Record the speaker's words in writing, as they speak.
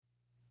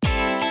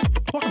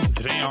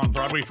Today on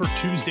Broadway for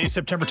Tuesday,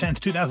 September 10th,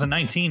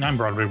 2019. I'm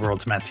Broadway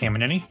World's Matt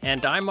Tamanini.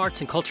 And I'm arts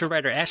and culture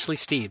writer Ashley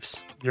Steves.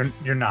 You're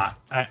not.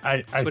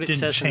 I That's what didn't it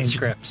says change in the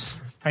scripts.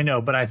 I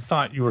know, but I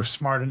thought you were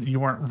smart and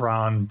you weren't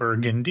Ron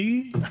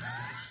Burgundy.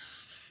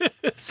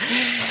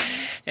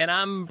 And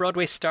I'm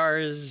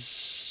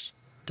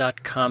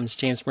BroadwayStars.com's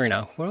James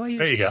Marino. What do I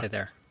usually say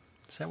there?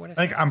 Is that what I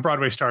think? I'm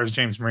Broadway Stars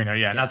James Marino.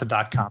 Yeah, not the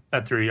 .com.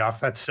 That threw you off.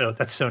 That's so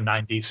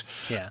 90s.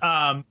 Yeah.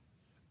 All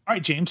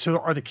right, James. So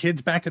are the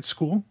kids back at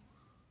school?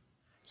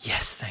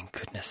 Yes, thank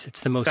goodness. It's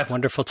the most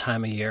wonderful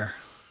time of year.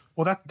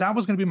 Well, that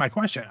was going to be my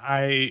question.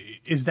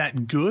 Is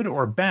that good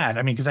or bad?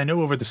 I mean, because I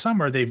know over the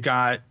summer they've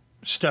got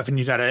stuff and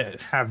you got to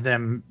have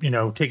them,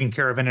 taken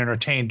care of and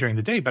entertained during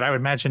the day. But I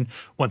would imagine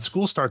when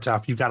school starts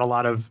off, you've got a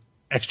lot of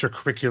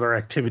extracurricular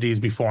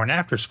activities before and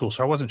after school.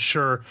 So I wasn't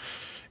sure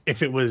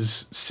if it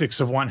was 6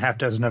 of one, half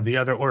dozen of the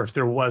other, or if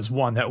there was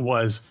one that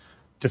was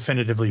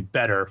definitively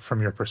better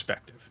from your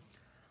perspective.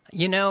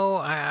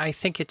 I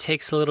think it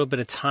takes a little bit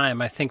of time.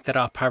 I think that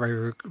I'll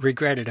probably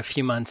regret it a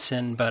few months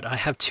in, but I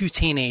have 2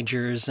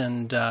 teenagers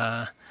and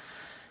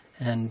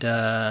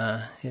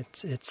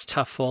it's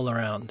tough all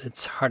around.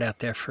 It's hard out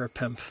there for a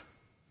pimp.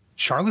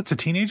 Charlotte's a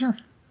teenager?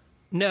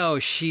 No,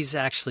 she's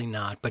actually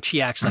not, but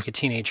she acts like a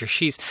teenager.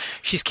 She's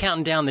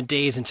counting down the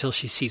days until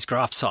she sees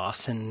Groff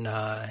sauce and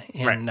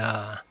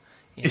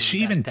is she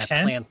even 10? That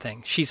plant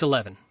thing. She's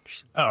 11.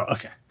 Oh,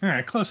 okay. All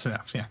right, close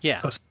enough.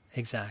 Yeah. Close.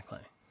 Exactly.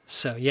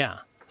 So yeah.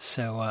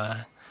 So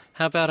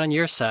how about on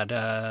your side?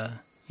 I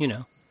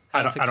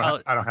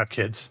don't have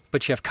kids,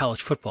 but you have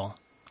college football.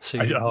 So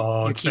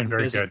it's been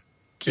very good.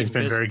 It's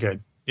been very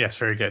good. Yes,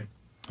 very good.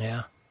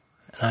 Yeah.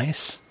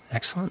 Nice.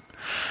 Excellent.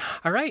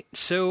 All right.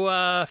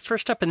 So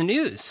first up in the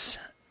news,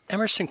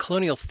 Emerson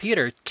Colonial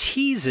Theater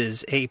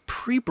teases a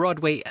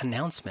pre-Broadway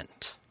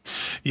announcement.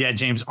 Yeah,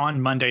 James,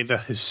 on Monday, the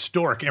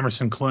historic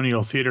Emerson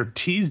Colonial Theater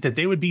teased that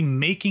they would be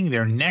making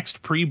their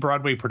next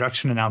pre-Broadway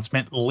production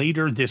announcement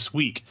later this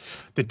week.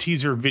 The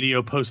teaser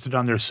video posted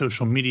on their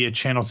social media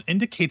channels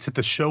indicates that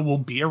the show will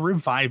be a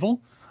revival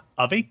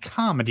of a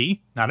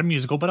comedy, not a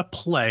musical, but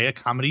a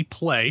comedy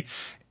play,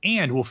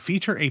 and will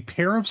feature a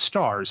pair of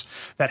stars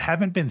that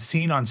haven't been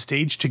seen on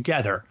stage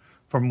together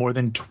for more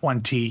than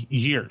 20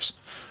 years.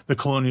 The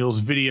Colonial's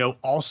video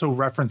also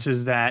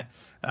references that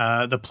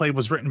the play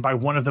was written by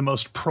one of the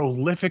most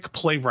prolific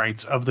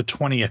playwrights of the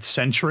 20th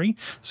century.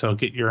 So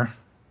get your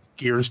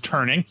gears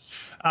turning.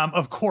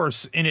 Of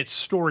course, in its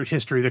storied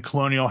history, the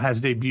Colonial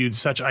has debuted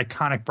such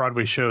iconic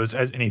Broadway shows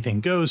as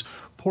Anything Goes,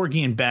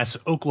 Porgy and Bess,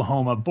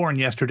 Oklahoma, Born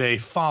Yesterday,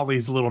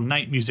 Follies, Little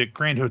Night Music,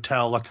 Grand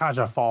Hotel, La Cage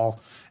aux Folles,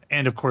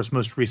 and of course,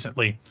 most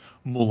recently,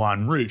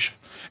 Moulin Rouge.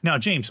 Now,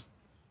 James,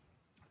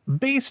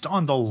 based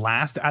on the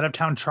last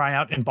out-of-town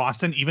tryout in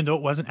Boston, even though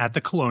it wasn't at the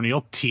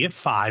Colonial, Tea at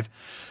 5,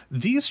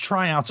 these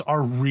tryouts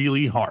are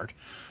really hard.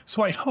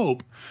 So I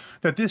hope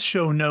that this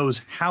show knows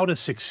how to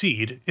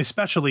succeed,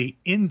 especially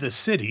in the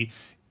city,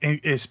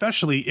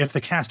 especially if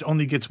the cast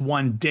only gets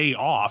one day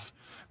off.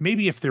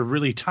 Maybe if they're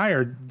really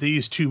tired,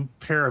 these 2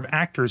 pair of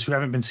actors who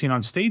haven't been seen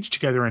on stage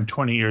together in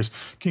 20 years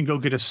can go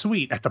get a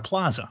suite at the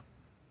Plaza.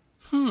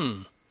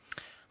 I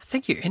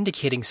think you're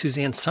indicating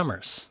Suzanne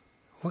Summers.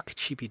 What could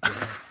she be doing?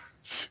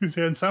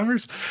 Suzanne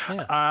Summers?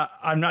 Yeah.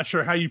 I'm not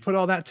sure how you put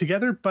all that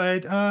together,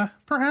 but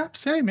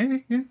perhaps, hey,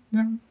 maybe. Yeah,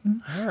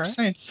 all right. Just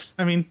saying.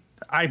 I mean,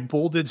 I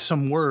bolded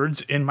some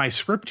words in my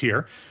script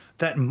here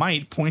that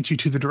might point you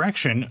to the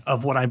direction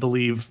of what I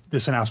believe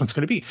this announcement's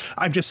going to be.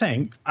 I'm just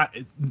saying,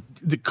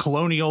 the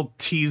Colonial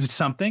teased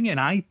something, and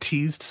I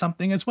teased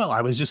something as well.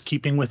 I was just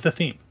keeping with the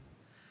theme.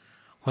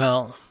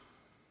 Well,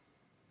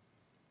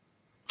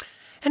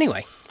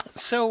 anyway,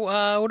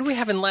 so what do we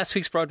have in last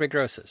week's Broadway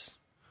grosses?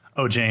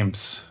 Oh,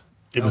 James.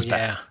 It was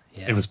bad.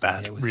 Yeah, it was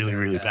bad. It was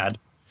really bad.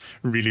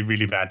 Really,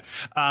 really bad.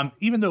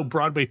 Even though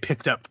Broadway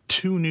picked up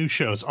 2 new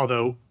shows,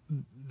 although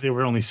there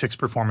were only 6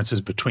 performances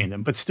between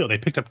them, but still they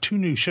picked up 2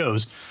 new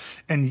shows,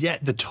 and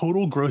yet the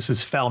total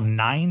grosses fell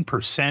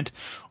 9%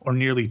 or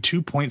nearly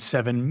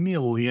 $2.7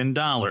 million.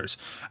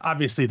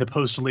 Obviously, the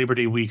post-Labor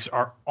Day weeks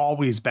are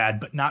always bad,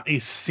 but not a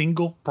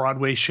single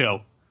Broadway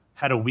show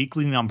had a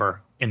weekly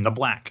number in the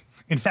black.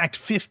 In fact,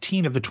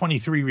 15 of the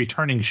 23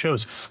 returning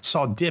shows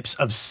saw dips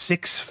of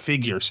 6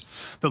 figures.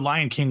 The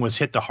Lion King was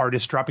hit the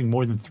hardest, dropping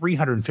more than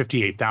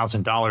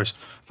 $358,000,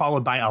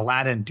 followed by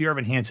Aladdin, Dear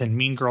Evan Hansen,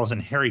 Mean Girls,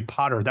 and Harry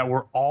Potter that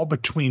were all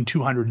between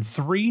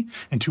 $203,000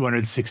 and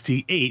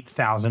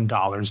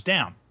 $268,000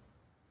 down.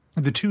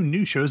 The 2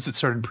 new shows that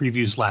started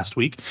previews last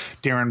week,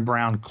 Darren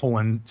Brown: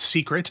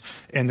 Secret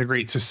and The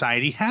Great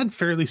Society, had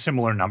fairly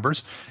similar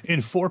numbers.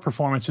 In 4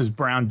 performances,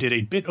 Brown did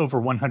a bit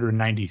over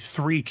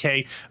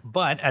 $193K,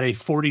 but at a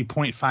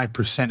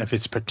 40.5% of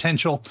its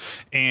potential,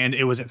 and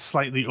it was at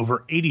slightly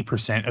over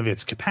 80% of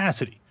its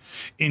capacity.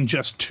 In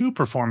just 2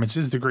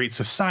 performances, The Great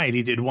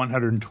Society did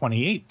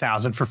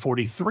 $128,000 for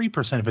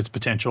 43% of its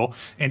potential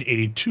and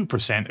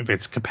 82% of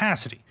its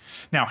capacity.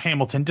 Now,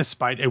 Hamilton,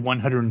 despite a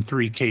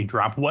 $103K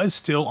drop, was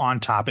still on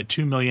top at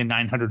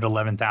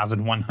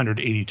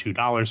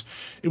 $2,911,182.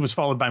 It was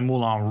followed by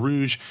Moulin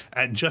Rouge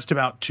at just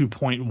about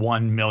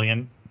 $2.1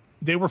 million.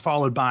 They were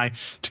followed by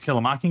To Kill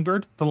a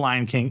Mockingbird, The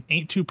Lion King,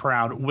 Ain't Too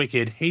Proud,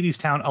 Wicked,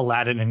 Hadestown,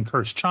 Aladdin, and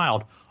Cursed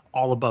Child,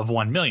 all above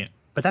 1 million.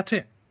 But that's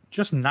it.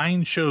 Just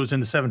 9 shows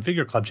in the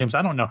 7-figure club, James.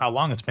 I don't know how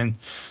long it's been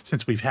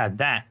since we've had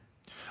that.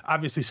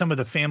 Obviously, some of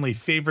the family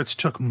favorites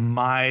took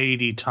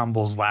mighty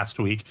tumbles last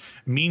week.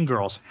 Mean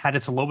Girls had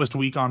its lowest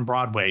week on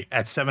Broadway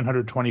at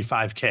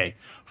 $725K.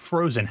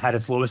 Frozen had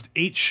its lowest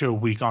 8-show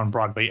week on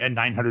Broadway at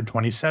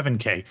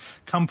 $927K.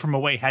 Come From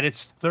Away had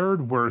its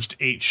 3rd worst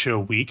 8-show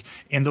week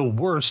and the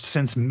worst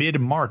since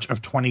mid-March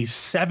of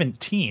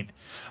 2017.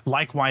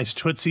 Likewise,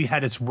 Tootsie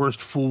had its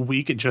worst full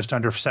week at just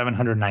under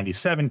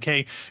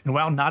 $797K, and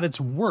while not its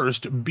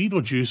worst,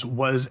 Beetlejuice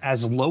was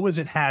as low as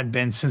it had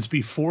been since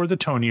before the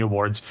Tony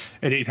Awards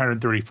at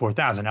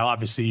 $834,000. Now,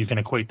 obviously, you can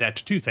equate that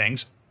to 2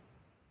 things.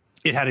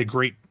 It had a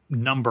great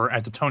number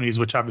at the Tonys,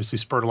 which obviously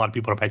spurred a lot of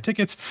people to buy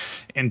tickets,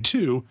 and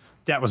 2,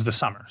 that was the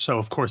summer. So,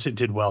 of course, it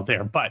did well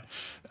there, but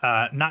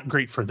not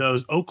great for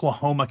those.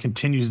 Oklahoma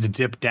continues to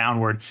dip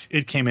downward.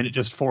 It came in at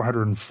just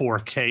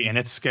 $404K, and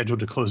it's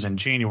scheduled to close in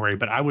January,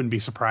 but I wouldn't be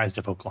surprised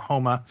if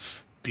Oklahoma,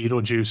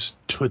 Beetlejuice,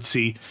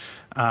 Tootsie,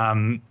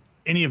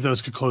 any of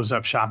those could close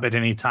up shop at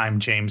any time,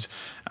 James.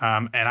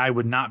 And I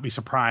would not be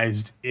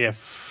surprised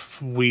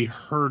if we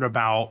heard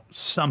about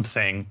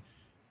something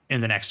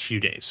in the next few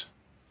days.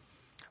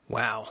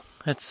 Wow.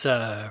 That's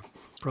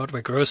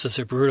Broadway grosses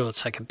are brutal.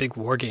 It's like a big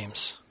War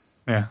Games.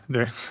 Yeah,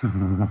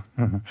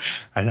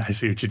 I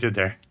see what you did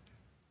there.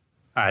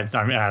 I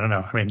mean, I don't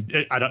know. I mean,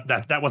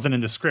 that wasn't in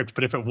the script,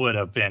 but if it would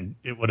have been,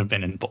 it would have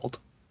been in bold.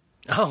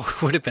 Oh,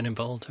 it would have been in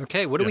bold.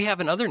 Okay, what do we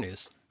have in other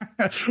news?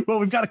 Well,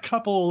 we've got a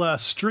couple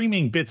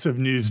streaming bits of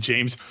news,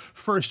 James.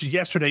 First,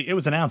 yesterday, it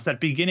was announced that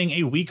beginning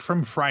a week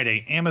from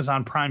Friday,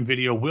 Amazon Prime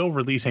Video will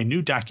release a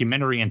new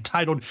documentary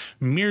entitled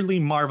Merely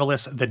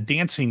Marvelous, The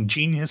Dancing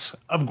Genius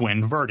of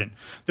Gwen Verdon.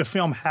 The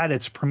film had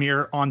its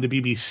premiere on the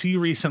BBC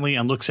recently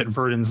and looks at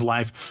Verdon's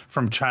life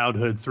from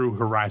childhood through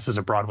her rise as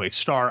a Broadway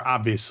star,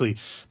 obviously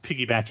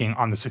piggybacking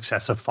on the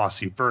success of Fosse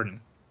Verdon.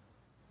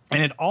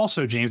 And it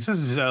also, James, this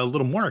is a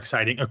little more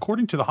exciting.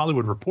 According to The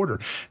Hollywood Reporter,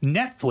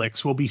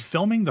 Netflix will be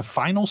filming the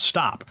final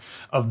stop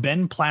of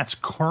Ben Platt's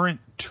current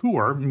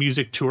tour,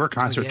 music tour,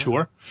 concert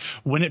tour,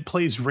 when it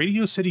plays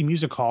Radio City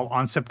Music Hall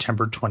on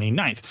September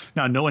 29th.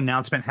 Now, no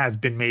announcement has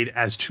been made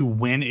as to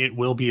when it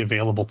will be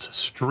available to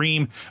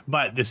stream,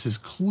 but this is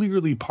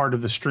clearly part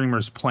of the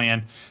streamer's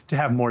plan to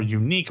have more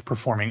unique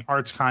performing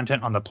arts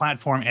content on the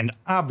platform, and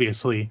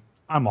obviously,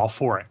 I'm all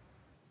for it.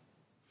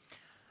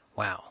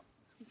 Wow.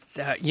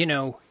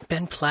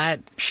 Ben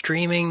Platt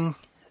streaming,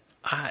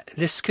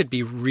 this could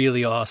be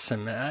really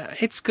awesome.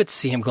 It's good to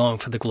see him going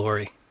for the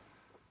glory.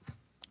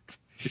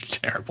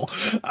 Terrible.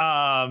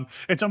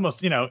 It's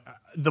almost,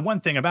 the one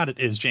thing about it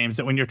is, James,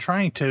 that when you're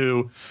trying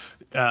to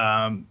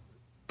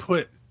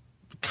put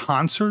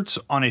concerts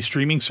on a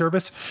streaming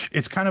service,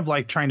 it's kind of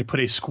like trying to put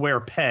a square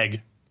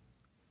peg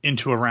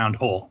into a round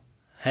hole.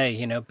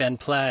 Hey, Ben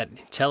Platt,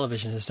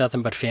 television is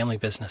nothing but family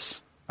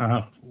business.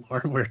 Oh,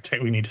 Lord,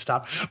 we need to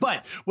stop.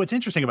 But what's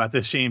interesting about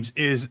this, James,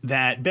 is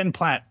that Ben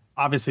Platt,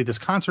 obviously this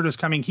concert is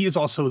coming. He is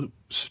also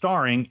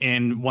starring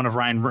in one of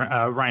Ryan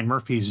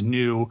Murphy's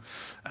new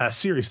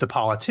series, The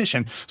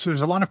Politician. So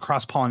there's a lot of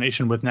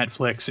cross-pollination with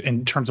Netflix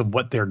in terms of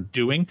what they're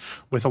doing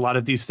with a lot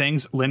of these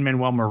things.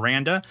 Lin-Manuel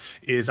Miranda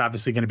is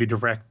obviously going to be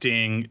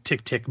directing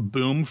Tick, Tick,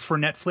 Boom for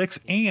Netflix.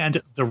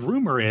 And the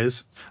rumor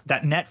is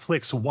that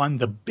Netflix won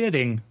the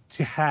bidding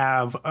to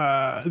have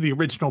the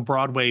original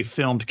Broadway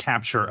filmed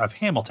capture of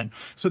Hamilton.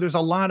 So there's a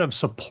lot of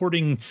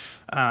supporting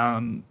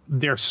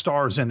their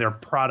stars and their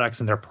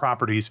products and their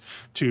properties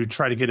to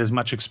try to get as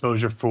much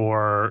exposure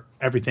for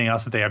everything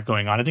else that they have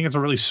going on. I think it's a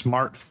really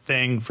smart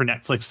thing for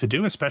Netflix to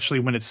do, especially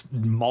when it's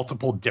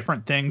multiple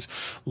different things,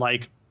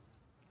 like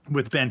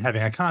with Ben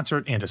having a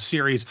concert and a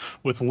series,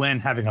 with Lynn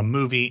having a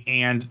movie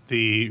and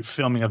the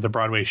filming of the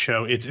Broadway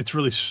show. It's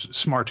really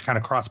smart to kind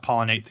of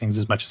cross-pollinate things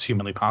as much as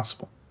humanly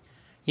possible.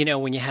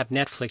 When you have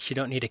Netflix, you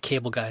don't need a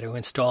cable guy to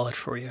install it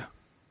for you.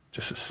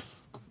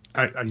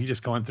 Are you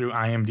just going through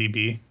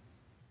IMDb?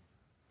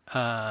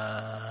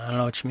 I don't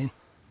know what you mean.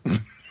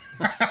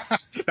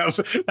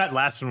 That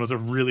last one was a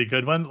really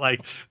good one.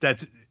 Like,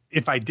 that,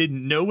 if I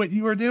didn't know what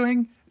you were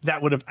doing,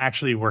 that would have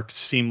actually worked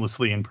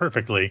seamlessly and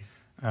perfectly,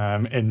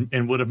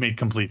 and would have made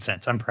complete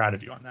sense. I'm proud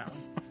of you on that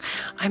one.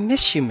 I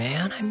miss you,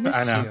 man. I miss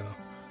you.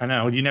 I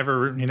know. You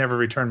never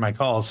return my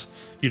calls.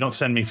 You don't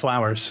send me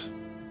flowers.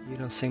 You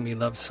don't sing me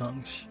love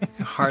songs.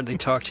 You hardly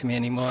talk to me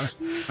anymore.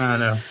 I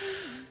know.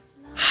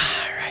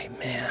 All right,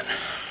 man.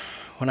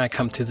 When I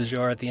come through the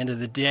door at the end of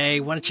the day,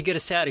 why don't you get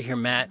us out of here,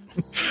 Matt?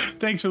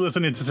 Thanks for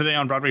listening to Today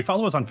on Broadway.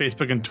 Follow us on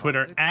Facebook and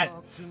Twitter at...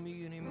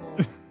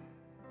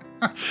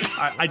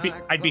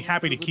 I'd be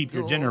happy to keep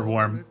your dinner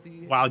warm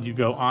while you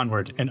go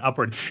onward and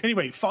upward.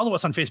 Anyway, follow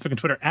us on Facebook and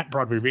Twitter at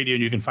Broadway Radio,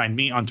 and you can find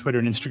me on Twitter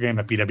and Instagram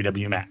at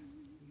BWWMatt.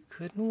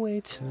 Couldn't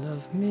wait to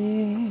love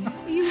me.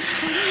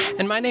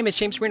 And my name is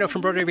James Marino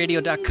from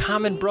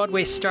BroadwayRadio.com and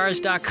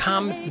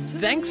BroadwayStars.com.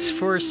 Thanks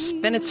for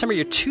spending some of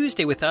your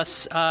Tuesday with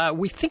us.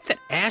 We think that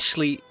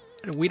Ashley,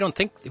 we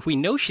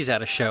know she's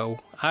at a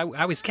show.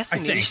 I was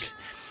guessing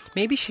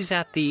maybe she's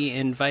at the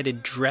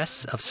invited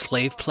dress of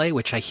Slave Play,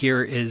 which I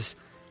hear is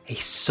a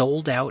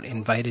sold-out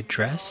invited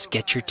dress.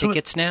 Get your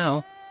tickets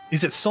now.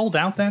 Is it sold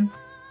out then?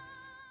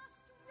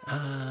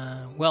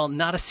 Well,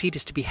 not a seat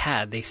is to be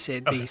had. They say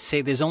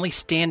there's only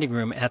standing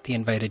room at the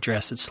invited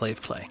dress at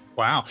Slave Play.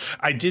 Wow.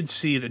 I did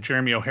see that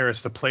Jeremy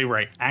O'Harris, the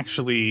playwright,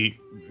 actually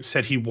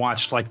said he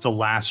watched like the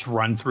last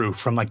run through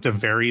from like the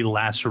very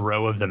last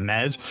row of the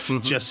mez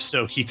just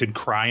so he could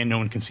cry and no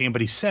one can see him.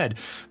 But he said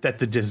that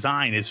the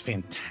design is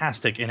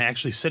fantastic and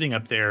actually sitting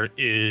up there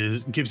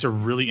gives a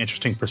really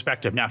interesting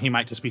perspective. Now, he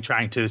might just be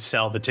trying to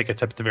sell the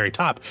tickets up at the very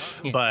top,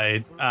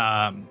 but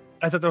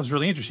I thought that was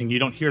really interesting. You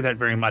don't hear that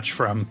very much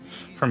from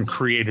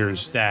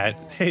creators that,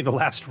 hey, the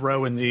last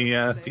row in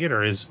the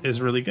theater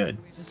is really good.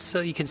 So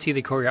you can see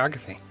the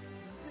choreography.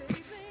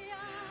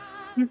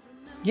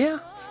 Yeah.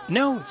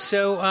 No,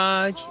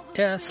 so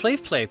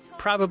Slave Play,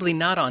 probably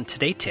not on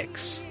Today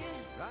Tix.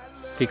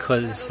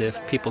 Because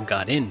if people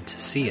got in to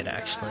see it,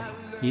 actually.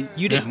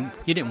 You didn't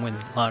win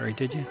the lottery,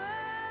 did you?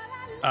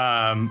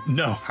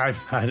 No,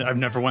 I've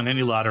never won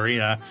any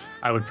lottery. I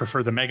would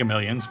prefer the Mega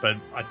Millions, but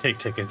I'd take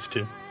tickets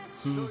too.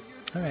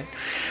 All right.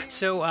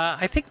 So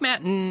I think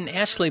Matt and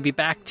Ashley will be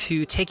back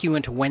to take you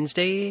into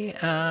Wednesday,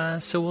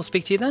 so we'll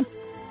speak to you then.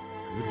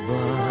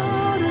 Goodbye.